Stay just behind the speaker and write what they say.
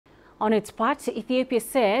On its part, Ethiopia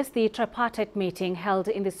says the tripartite meeting held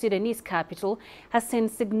in the Sudanese capital has seen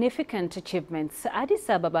significant achievements. Addis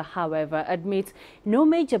Ababa, however, admits no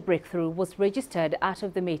major breakthrough was registered out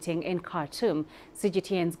of the meeting in Khartoum.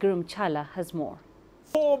 CGTN'S Girum Chala has more.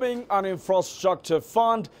 Forming an infrastructure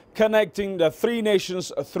fund connecting the three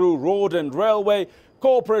nations through road and railway,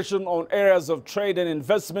 cooperation on areas of trade and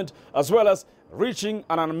investment, as well as reaching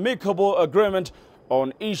an amicable agreement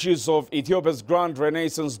on issues of Ethiopia's Grand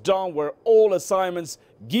Renaissance Dam were all assignments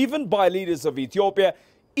given by leaders of Ethiopia,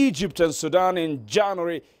 Egypt and Sudan in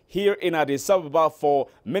January here in Addis Ababa for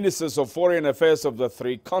ministers of foreign affairs of the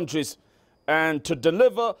three countries. And to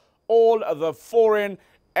deliver, all the foreign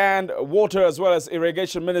and water as well as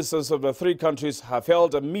irrigation ministers of the three countries have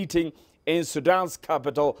held a meeting in Sudan's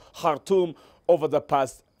capital, Khartoum, over the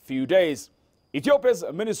past few days. Ethiopia's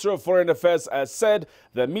Minister of Foreign Affairs has said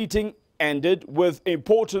the meeting ended with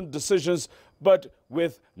important decisions, but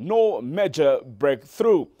with no major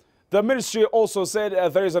breakthrough. The ministry also said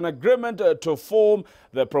there is an agreement to form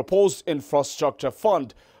the proposed infrastructure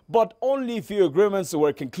fund, but only few agreements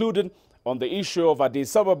were concluded on the issue of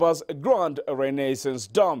Addis Ababa's Grand Renaissance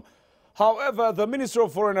Dam. However, the Minister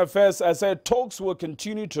of Foreign Affairs has said talks will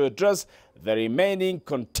continue to address the remaining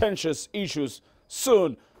contentious issues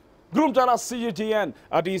soon. Girum Chala, CGTN,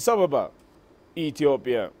 Addis Ababa,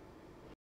 Ethiopia.